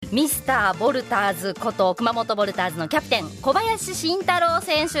ミスターボルターズこと熊本ボルターズのキャプテン小林慎太郎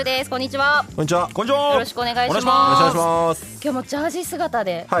選手です。こんにちは。こんにちは。こんにちは。よろしくお願いします。よろしくお願いします。今日もジャージ姿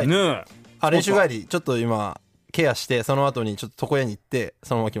で、はい、ねえ、練習帰りちょっと今ケアして、その後にちょっと床屋に行って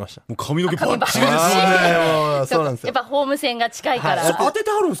そのまま来ました。もう髪の毛バッチリですね。そうなんですよ。やっぱホーム戦が近いから、当て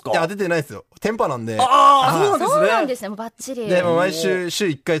てあるんですか？いや当ててないですよ。テンパなんで。そうなんですね。そうなんですね。もうバッチリでも毎週週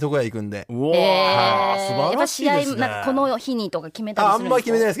1回床屋行くんで。うわー、素晴らしいですね。やっぱ試合なんかこの日にとか決めたりするんですか？あんま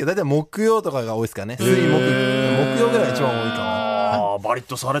決めてないですけど、大体木曜とかが多いですかね。木曜ぐらいが一番多いかな。バリッ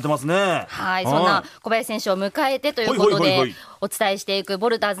とされてますね。はい、そんな小林選手を迎えてということでお伝えしていくボ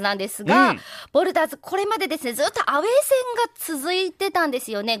ルターズなんですが、ボルターズこれまでですねずっとアウェー戦が続いてたんで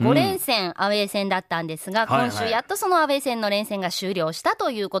すよね。5連戦アウェー戦だったんですが、今週やっとそのアウェー戦の連戦が終了したと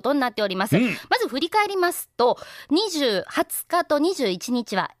いうことになっております。まず振り返りますと、20日と21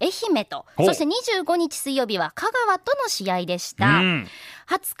日は愛媛と、そして25日水曜日は香川との試合でした。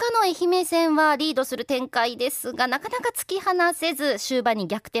20日の愛媛戦はリードする展開ですが、なかなか突き放せず終盤に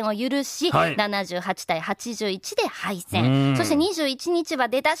逆転を許し、78対81で敗戦。そして21日は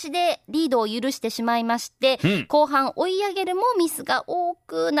出だしでリードを許してしまいまして、後半追い上げるもミスが多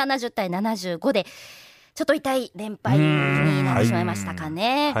く70対75でちょっと痛い連敗になってしまいましたか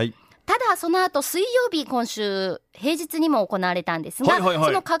ね。はい、ただその後水曜日、今週平日にも行われたんですが、そ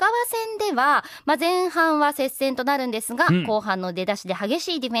の香川戦では、前半は接戦となるんですが、後半の出だしで激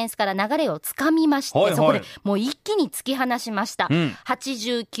しいディフェンスから流れをつかみまして、そこでもう一気に突き放しました。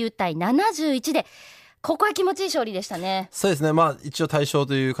89対71でここは気持ちいい勝利でしたね。そうですね。一応大勝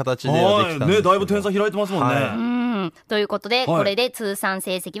という形ではできたんですけど、ね、だいぶ点差開いてますもんね。ということで、これで通算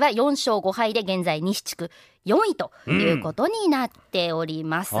成績は4勝5敗で現在西地区4位ということになっており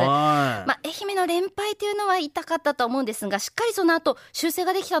ます。愛媛の連敗というのは痛かったと思うんですが、しっかりその後修正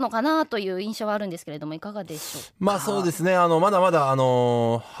ができたのかなという印象はあるんですけれども、いかがでしょうか？そうですね。まだまだ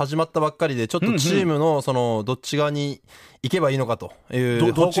始まったばっかりで、ちょっとチームのそのどっち側に行けばいいのかとい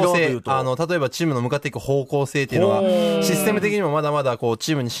う方向性、例えばチームの向かっていく方向性っていうのはシステム的にもまだまだこう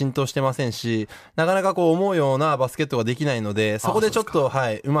チームに浸透してませんし、なかなかこう思うようなバスケットができないので、そこでちょっと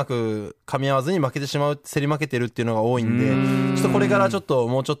うまく噛み合わずに負けてしまう、競り負けてるっていうのが多いんで、ちょっとこれから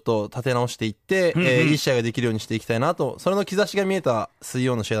もうちょっと立て直していって、いい試合ができるようにしていきたいなと、それの兆しが見えた水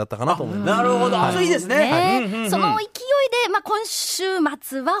曜の試合だったかなと思います。なるほど、いいですね。その勢いで、今週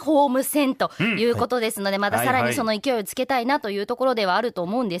末はホーム戦ということですので、またさらにその勢いをつけたいなというところではあると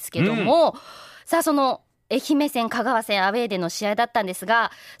思うんですけども、さあその愛媛戦香川戦アウェーでの試合だったんです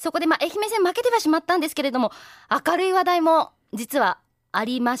が、そこで愛媛戦負けてはしまったんですけれども、明るい話題も実はあ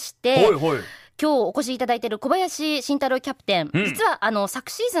りまして、今日お越しいただいている小林慎太郎キャプテン、実は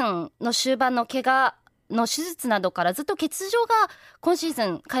昨シーズンの終盤の怪我の手術などからずっと欠場が今シーズ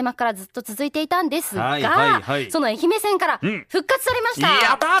ン開幕からずっと続いていたんですが、その愛媛戦から復活されました。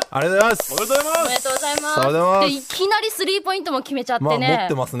やった！ありがとうございます。おめでとうございます。でいきなりスリーポイントも決めちゃってね。持っ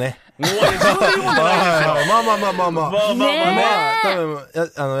てますね。自分で言うもんじゃないですか。多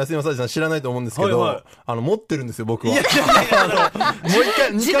分安井正治さん知らないと思うんですけど、持ってるんですよ僕は。もう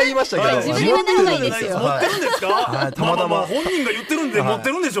2回言いましたけど、自分で言わない方がいいですよ。持ってるんですか？たまたま本人が言ってるんで持って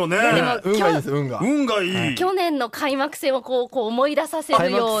るんでしょうね。運がいいです。運がいい。去年の開幕戦をこう思い出させ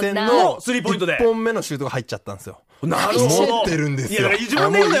るような開幕戦のスリーポイントで1本目のシュートが入っちゃったんですよ。なるほど。持ってるんですよ。いや、自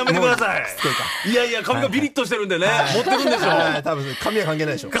分で言うのやめてください。いやいや、髪がビリッとしてるんでね、持ってるんでしょ。多分髪は関係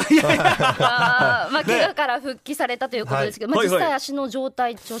ないでしょ。怪我から復帰されたということですけど、実際足の状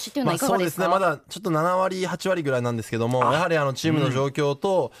態調子っていうのはいかがですか？そうですね。まだちょっと7割8割ぐらいなんですけども、やはりチームの状況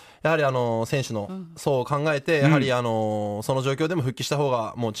とやはり選手の層を考えて、やはりその状況でも復帰した方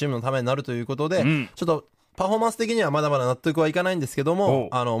がもうチームのためになるということで、ちょっとパフォーマンス的にはまだまだ納得はいかないんですけども、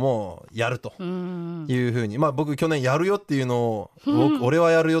もうやるというふうに、僕去年やるよっていうのを、俺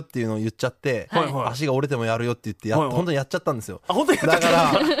はやるよっていうのを言っちゃって、足が折れてもやるよって言って本当にやっちゃったんですよ。だか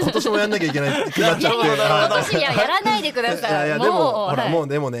ら今年もやんなきゃいけないってなっちゃって、今年やらないでください。でも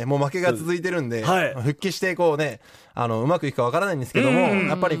でもね、もう負けが続いてるんで、復帰してこうね、うまくいくかわからないんですけども、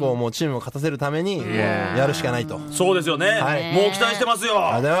やっぱりこうもうチームを勝たせるためにやるしかないと。そうですよね。もう期待してますよ。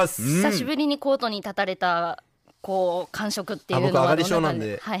ありがとうございます。久しぶりにコートに立たれた感触っていうのは、僕上がり症なん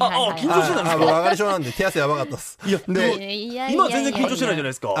で、緊張してたんですか？僕上がり症なんで手汗やばかったです。で今全然緊張してないじゃない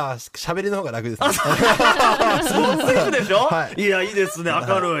ですか。喋りの方が楽です。スポーツ選手でしょ。いや、いいですね、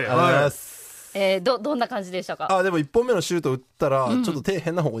明るい。ありがとうございます。どんな感じでしたか？でも1本目のシュート打ったらちょっと手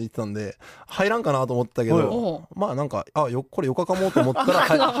変な方向に行ってたんで入らんかなと思ったけど、なんかこれよかかもと思ったら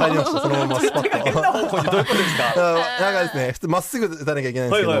入りました。そのままスパッと。変な方向にどういうことですか？なんかですね、普通まっすぐ打たなきゃいけない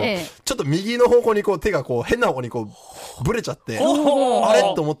んですけど、ちょっと右の方向に手が変な方向にブレちゃって、あれ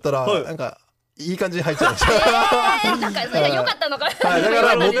と思ったらなんかいい感じに入っちゃいました。なんかそれが良かったのかな。はい、だか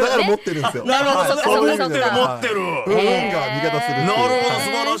ら持ってるんですよ。なるほど、そうか持ってる。運が味方するっていう。なるほど、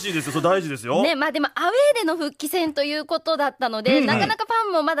素晴らしいですよ。それ大事ですよ。ね、まあでもアウェーでの復帰戦ということだったので、なかなかファ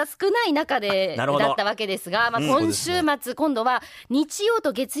ンもまだ少ない中でだったわけですが、まあ今週末今度は日曜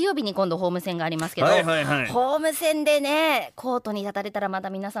と月曜日に今度ホーム戦がありますけど、ホーム戦でねコートに立たれたらまた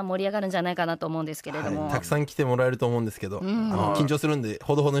皆さん盛り上がるんじゃないかなと思うんですけれども、たくさん来てもらえると思うんですけど、緊張するんで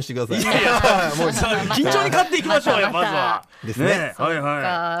ほどほどにしてください。もう緊張に勝っていきましょうよ、まずは。ですね。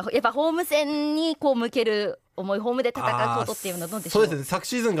やっぱホーム戦にこう向ける思い、ホームで戦うことっていうのはどうでしょう。そうですね、昨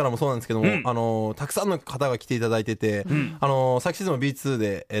シーズンからもそうなんですけども、たくさんの方が来ていただいてて、昨シーズンも B2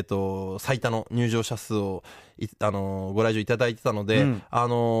 で、最多の入場者数をご来場いただいてたので、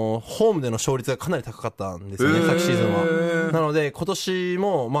ホームでの勝率がかなり高かったんですよね、昨シーズンは。なので今年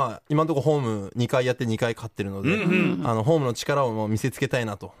もまあ今のところホーム2回やって2回勝ってるので、ホームの力をもう見せつけたい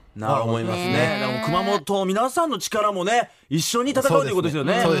なと思いますね。だから熊本皆さんの力もね一緒に戦うということですよ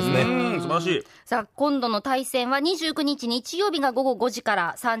ね。そうですね。素晴らしい。さあ今度の対戦は29日日曜日が午後5時か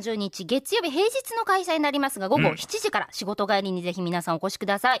ら30日月曜日平日の開催になりますが、午後7時から仕事帰りにぜひ皆さんお越しく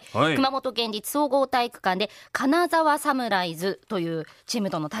ださい。熊本県立総合体育館で金沢サムライズというチーム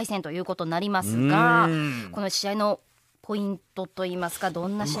との対戦ということになりますが、この試合のポイントといいますか、ど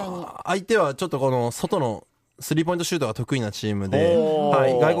んな試合に。相手はちょっとこの外のスリーポイントシュートが得意なチームで、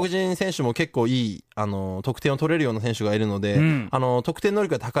外国人選手も結構いい得点を取れるような選手がいるので、得点能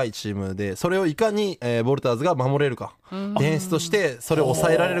力が高いチームで、それをいかに、ボルターズが守れるか、ディフェンスとしてそれを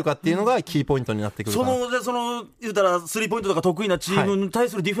抑えられるかっていうのがキーポイントになってくるかな。その言うたらスリーポイントとか得意なチームに対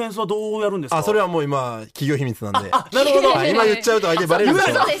するディフェンスはどうやるんですか。それはもう今企業秘密なんで。なるほど。今言っちゃうと相手バレるんです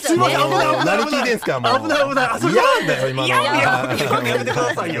よ。すいません、危ない。何聞いてんすか、もう。危ない。嫌なんだよ今の。やめてく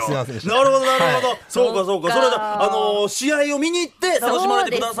ださいよ。なるほど。そうか。それで試合を見に行って楽しま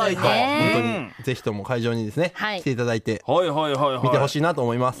れてくださいと。本当にぜひとも会場にですね、来ていただいて見てほしいなと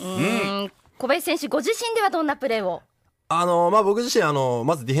思います。小林選手ご自身ではどんなプレーを。僕自身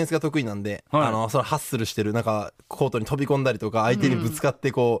まずディフェンスが得意なんで、そのハッスルしてるなんかコートに飛び込んだりとか、相手にぶつかっ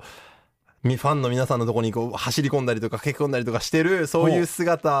てこうファンの皆さんのところにこう走り込んだりとか駆け込んだりとかしてる、そういう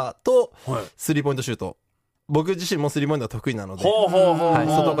姿とスリーポイントシュート、僕自身もスリーポイントが得意なので、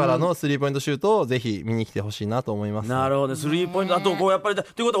外からのスリーポイントシュートをぜひ見に来てほしいなと思います。なるほど、スリーポイント、あとこうやっぱりとい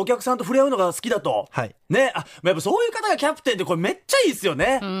うことはお客さんと触れ合うのが好きだと、ね、やっぱそういう方がキャプテンってこれめっちゃいいですよ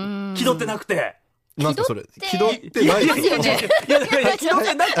ね。気取ってなくて。なんかそれ気取ってないですよね。いや気取っ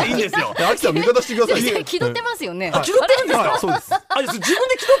てなくていいんですよ。秋さん味方してください。気取ってますよね。気取ってるんですか。そうです。自分で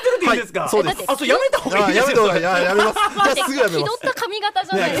気取ってるって言うんですか。そうです。それやめた方がいいですよ。やめます。じゃあすぐやめます。気取った髪型じ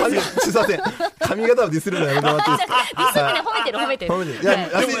ゃないですか。すいません。髪型をディスるのやめてもらっていいですか。ディスってね、褒めてる。いや、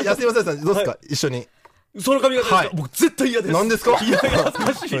安井正さんどうですか、一緒に。その髪型ですか。僕絶対嫌です。何ですか。いや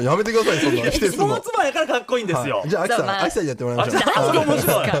恥ずかしい。やめてください、そんな。スポーツマンやからかっこいいんですよ。じゃあ秋さんにやってもらいましょう。それ面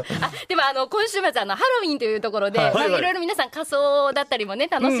白い。でも今週末ハロウィンというところで、いろいろ皆さん仮装だったりもね、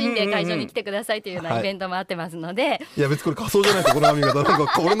楽しんで会場に来てくださいというようなイベントもあってますので。いや別にこれ仮装じゃないですよ、この髪型。なん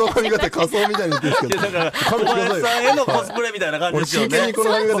か俺の髪型仮装みたいに言ってるんですけど。だから小林さんへのコスプレみたいな感じですよね。俺真剣にこ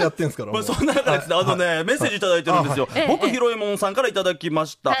の髪型やってんですから。そんな中ですね、メッセージいただいてるんですよ。僕ひろえもんさんからいただきま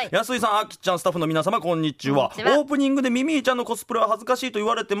した。安井さん、あきちゃん、スタッフの皆様こんにちは。オープニングでミミィちゃんのコスプレは恥ずかしいと言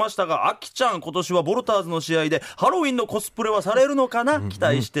われてましたが、あきちゃん今年はボルターズの試合でハロウィンのコスプレはされるのかな、期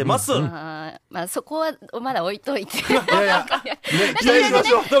待してます。そこはまだ置いといて。いや期待しま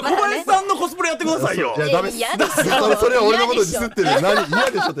しょう。小林さんのコスプレやってくださいよ。いやダメです。それは俺のことディスってる。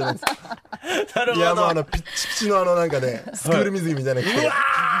嫌でしょってなんです。いやもうピッチピチのなんかね、スクール水着みたいな着て、キ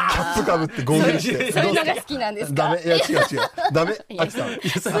ャップかぶってゴーグルして。そういうのが好きなんですか。ダメ。いや違う。ダメ。あきさん。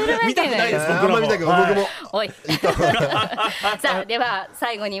見たくないです。あんま見たくない。僕も。おい。さあでは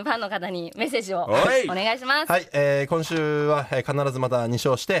最後にファンの方にメッセージをお願いします。はい、今週は必ずまた2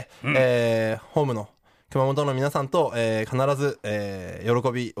勝して、ホームの熊本の皆さんと、必ず、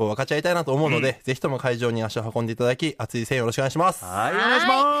喜びを分かち合いたいなと思うので、ぜひとも会場に足を運んでいただき、熱い声援よろしくお願いします。はい、お願いし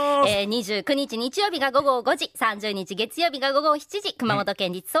ます。29日日曜日が午後5時、30日月曜日が午後7時、熊本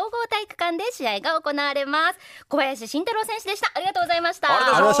県立総合体育館で試合が行われます。小林慎太郎選手でした。ありがとうございました。あり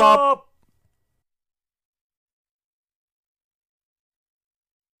がとうございました。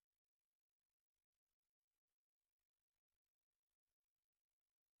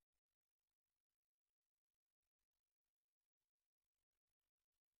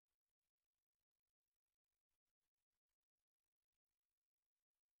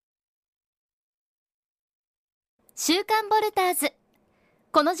週刊ボルターズ。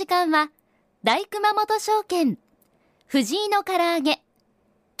この時間は大熊本証券、藤井の唐揚げ、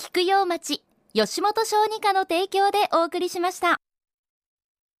菊陽町吉本小児科の提供でお送りしました。